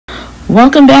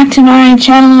Welcome back to my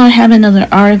channel. I have another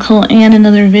article and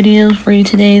another video for you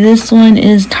today. This one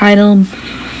is titled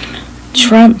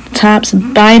Trump Tops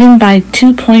Biden by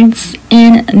 2 points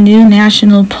in New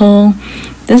National Poll.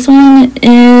 This one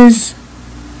is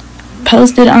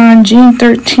posted on June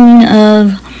 13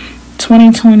 of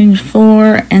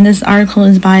 2024, and this article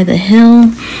is by The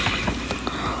Hill.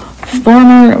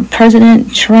 Former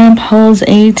President Trump holds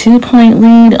a 2-point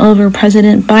lead over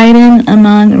President Biden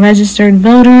among registered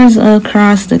voters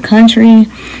across the country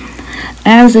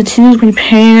as the two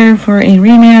prepare for a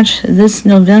rematch this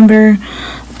November,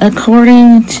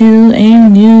 according to a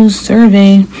new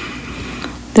survey.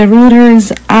 The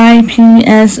Reuters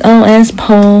Ipsos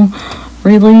poll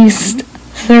released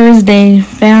Thursday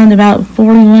found about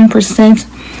 41%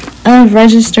 of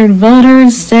registered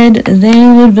voters said they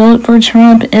would vote for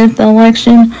Trump if the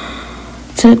election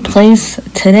took place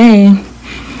today.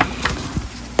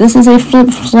 This is a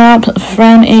flip-flop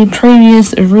from a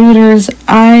previous Reuters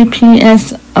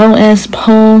Ipsos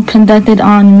poll conducted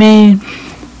on May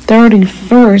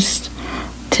 31st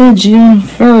to June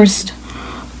 1st,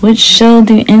 which showed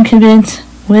the incumbent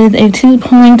with a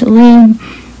 2-point lead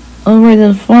over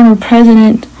the former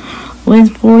president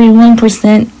with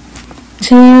 41%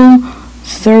 to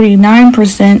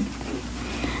 39%.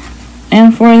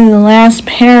 And for the last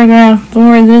paragraph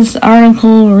for this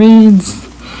article reads,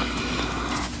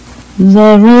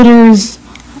 the Reuters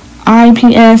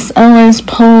Ipsos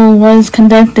poll was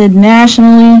conducted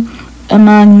nationally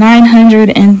among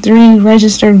 903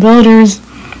 registered voters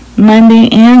Monday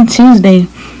and Tuesday.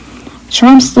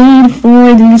 Trump's lead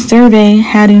for the survey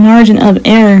had a margin of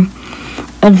error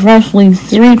of roughly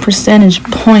 3 percentage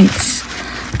points.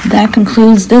 That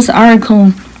concludes this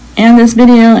article and this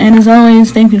video, and as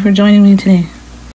always, thank you for joining me today.